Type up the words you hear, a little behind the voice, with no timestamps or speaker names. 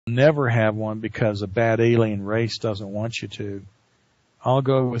never have one because a bad alien race doesn't want you to. I'll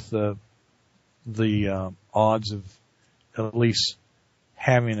go with the odds of at least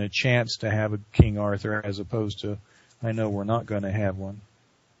having a chance to have a King Arthur as opposed to I know we're not going to have one.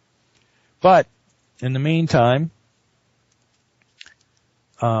 But in the meantime,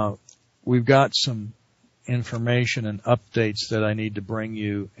 we've got some information and updates that I need to bring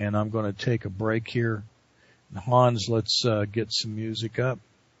you, and I'm going to take a break here. Hans, let's get some music up.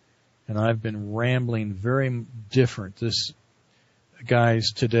 And I've been rambling very different. This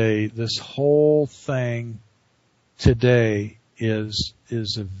whole thing today is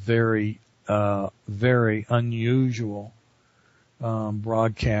a very, very unusual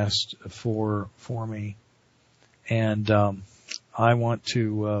broadcast for me. And I want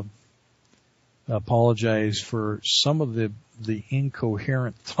to apologize for some of the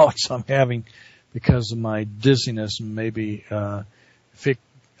incoherent thoughts I'm having because of my dizziness. And maybe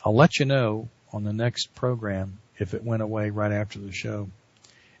I'll let you know on the next program if it went away right after the show.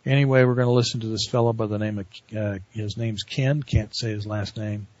 Anyway, we're going to listen to this fellow by the name of, his name's Ken, can't say his last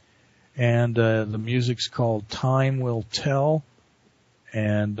name. And the music's called Time Will Tell.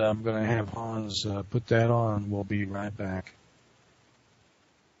 And I'm going to have Hans put that on. We'll be right back.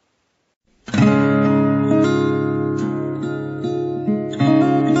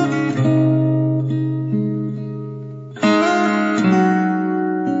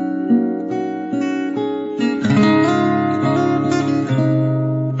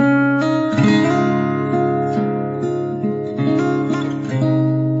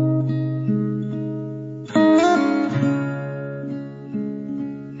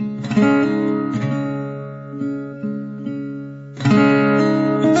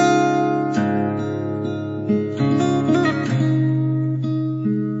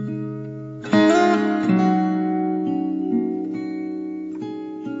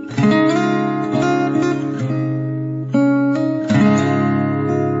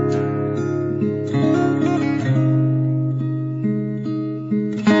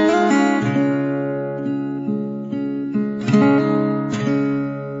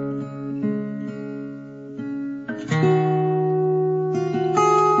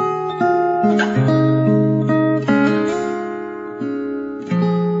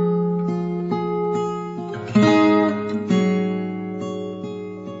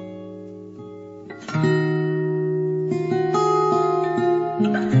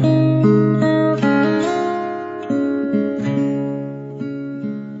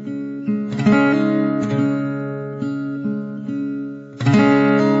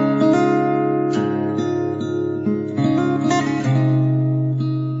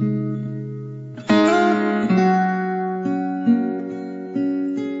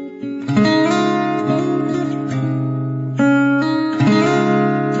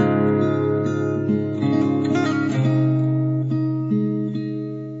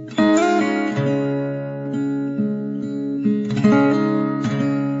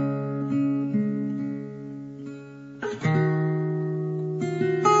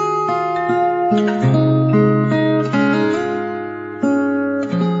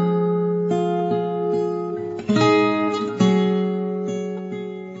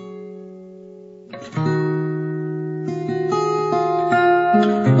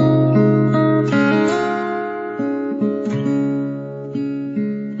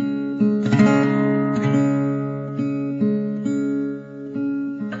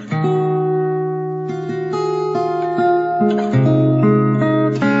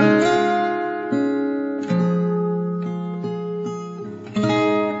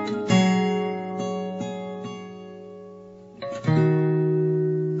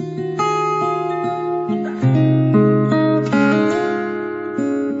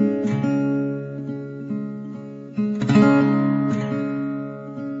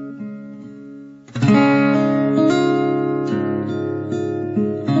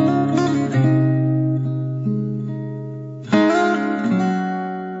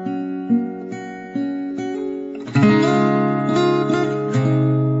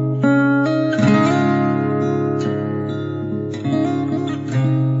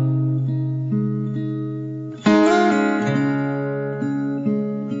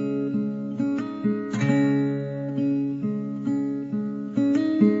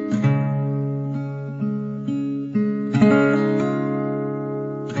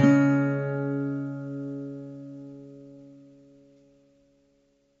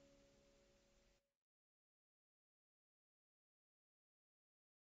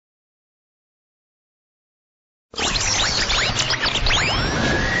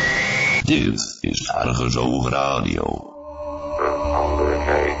 Dit is ArgusoogRadio. Een andere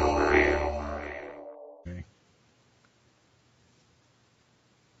kijk.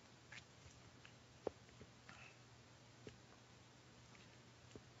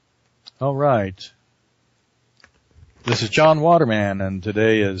 All right. This is John Waterman, and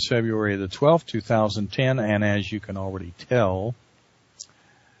today is February the 12th, 2010, and as you can already tell,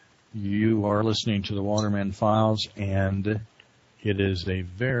 you are listening to the Waterman Files, and it is a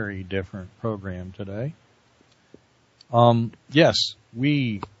very different program today. Yes,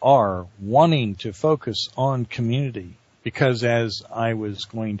 we are wanting to focus on community because, as I was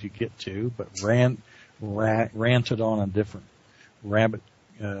going to get to, but ranted on a different rabbit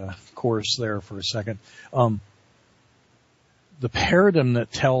course there for a second. The paradigm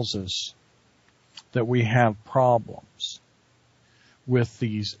that tells us that we have problems with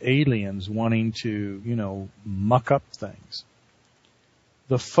these aliens wanting to, muck up things.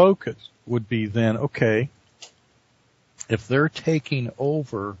 The focus would be then, okay, if they're taking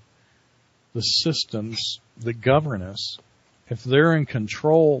over the systems that govern us, if they're in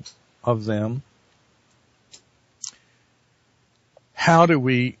control of them, how do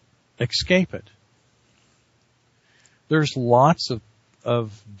we escape it? There's lots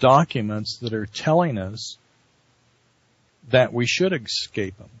of documents that are telling us that we should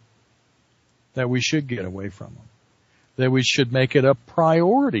escape them, that we should get away from them, that we should make it a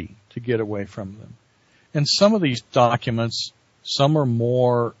priority to get away from them. And some of these documents, some are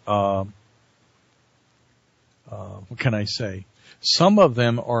more, what can I say? Some of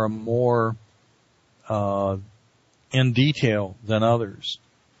them are more in detail than others.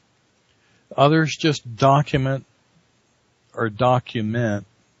 Others just document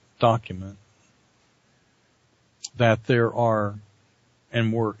that there are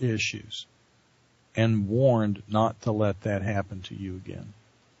and were issues and warned not to let that happen to you again.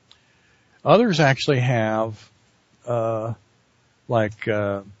 Others actually have,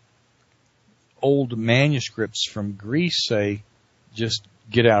 old manuscripts from Greece say, just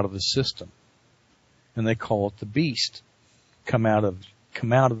get out of the system. And they call it the beast. Come out of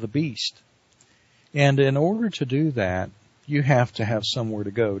the beast. And in order to do that, you have to have somewhere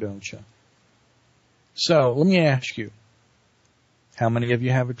to go, don't you? So, let me ask you, how many of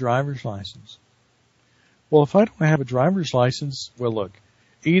you have a driver's license? Well, if I don't have a driver's license, well, look,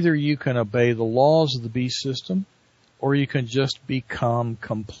 either you can obey the laws of the beast system, or you can just become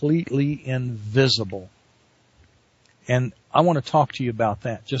completely invisible. And I want to talk to you about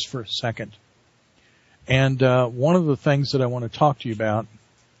that just for a second. And one of the things that I want to talk to you about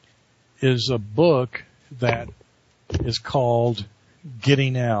is a book that is called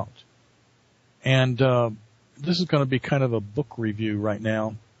Getting Out. And this is going to be kind of a book review right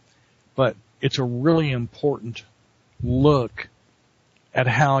now, but it's a really important look at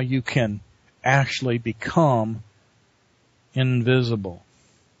how you can actually become invisible.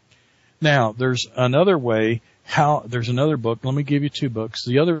 Now, there's another way, there's another book. Let me give you two books.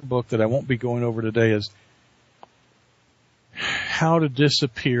 The other book that I won't be going over today is How to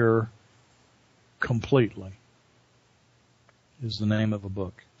Disappear Completely, is the name of a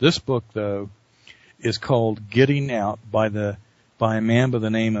book. This book, though, is called Getting Out by a man by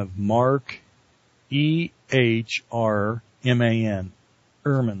the name of Mark E.H.R.M.A.N.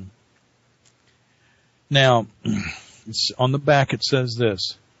 Ehrman. Now, on the back it says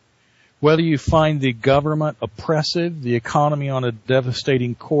this: whether you find the government oppressive, the economy on a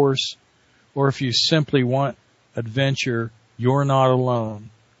devastating course, or if you simply want adventure, you're not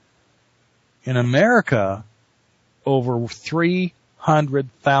alone. In America, over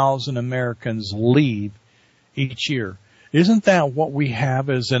 300,000 Americans leave each year. Isn't that what we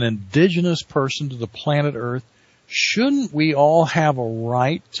have as an indigenous person to the planet Earth? Shouldn't we all have a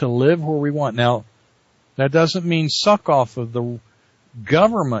right to live where we want? Now, that doesn't mean suck off of the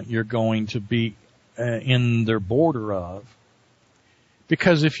government you're going to be in their border of.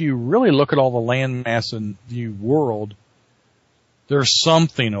 Because if you really look at all the landmass in the world, there's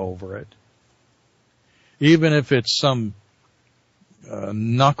something over it. Even if it's some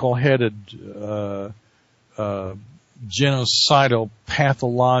knuckle-headed, genocidal,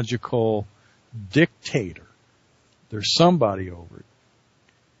 pathological dictator, there's somebody over it.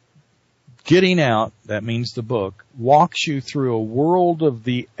 Getting Out, that means the book, walks you through a world of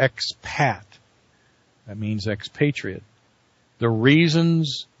the expat. That means expatriate. The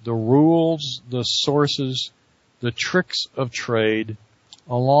reasons, the rules, the sources, the tricks of trade,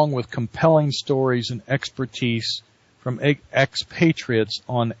 along with compelling stories and expertise from expatriates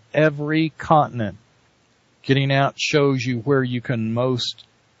on every continent. Getting Out shows you where you can most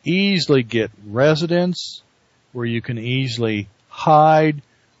easily get residence, where you can easily hide,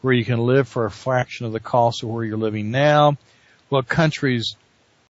 where you can live for a fraction of the cost of where you're living now, what countries